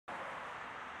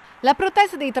La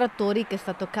protesta dei trattori, che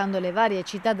sta toccando le varie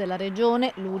città della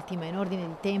regione, l'ultima in ordine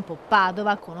di tempo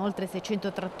Padova, con oltre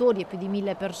 600 trattori e più di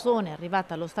 1000 persone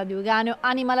arrivate allo stadio Euganeo,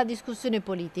 anima la discussione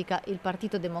politica. Il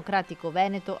Partito Democratico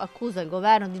Veneto accusa il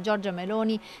governo di Giorgia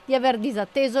Meloni di aver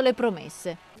disatteso le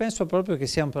promesse. Penso proprio che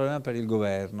sia un problema per il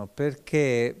governo,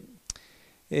 perché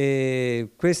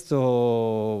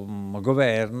questo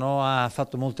governo ha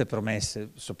fatto molte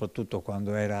promesse, soprattutto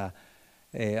quando era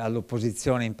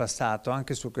all'opposizione in passato,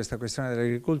 anche su questa questione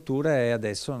dell'agricoltura, e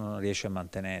adesso non riesce a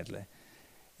mantenerle.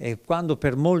 E quando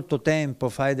per molto tempo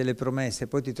fai delle promesse e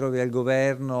poi ti trovi al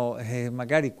governo,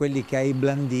 magari quelli che hai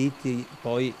blanditi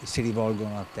poi si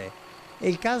rivolgono a te. E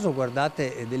il caso,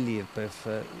 guardate,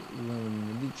 dell'IRPEF,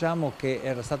 diciamo che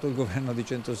era stato il governo di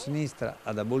centrosinistra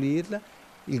ad abolirla,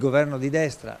 il governo di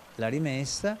destra l'ha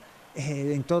rimessa,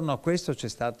 e intorno a questo c'è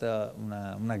stata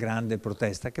una grande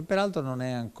protesta, che peraltro non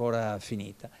è ancora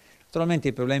finita. Naturalmente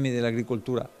i problemi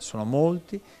dell'agricoltura sono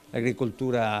molti,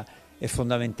 l'agricoltura è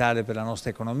fondamentale per la nostra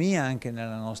economia, anche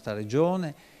nella nostra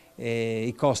regione,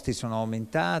 i costi sono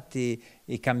aumentati,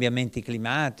 i cambiamenti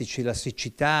climatici, la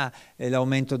siccità,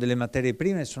 l'aumento delle materie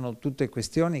prime sono tutte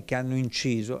questioni che hanno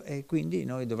inciso, e quindi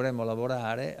noi dovremmo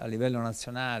lavorare a livello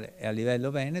nazionale e a livello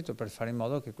veneto per fare in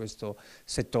modo che questo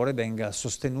settore venga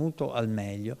sostenuto al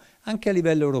meglio, anche a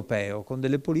livello europeo, con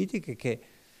delle politiche che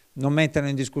non mettano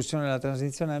in discussione la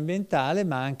transizione ambientale,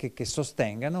 ma anche che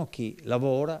sostengano chi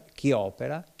lavora, chi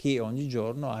opera, chi ogni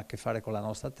giorno ha a che fare con la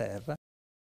nostra terra.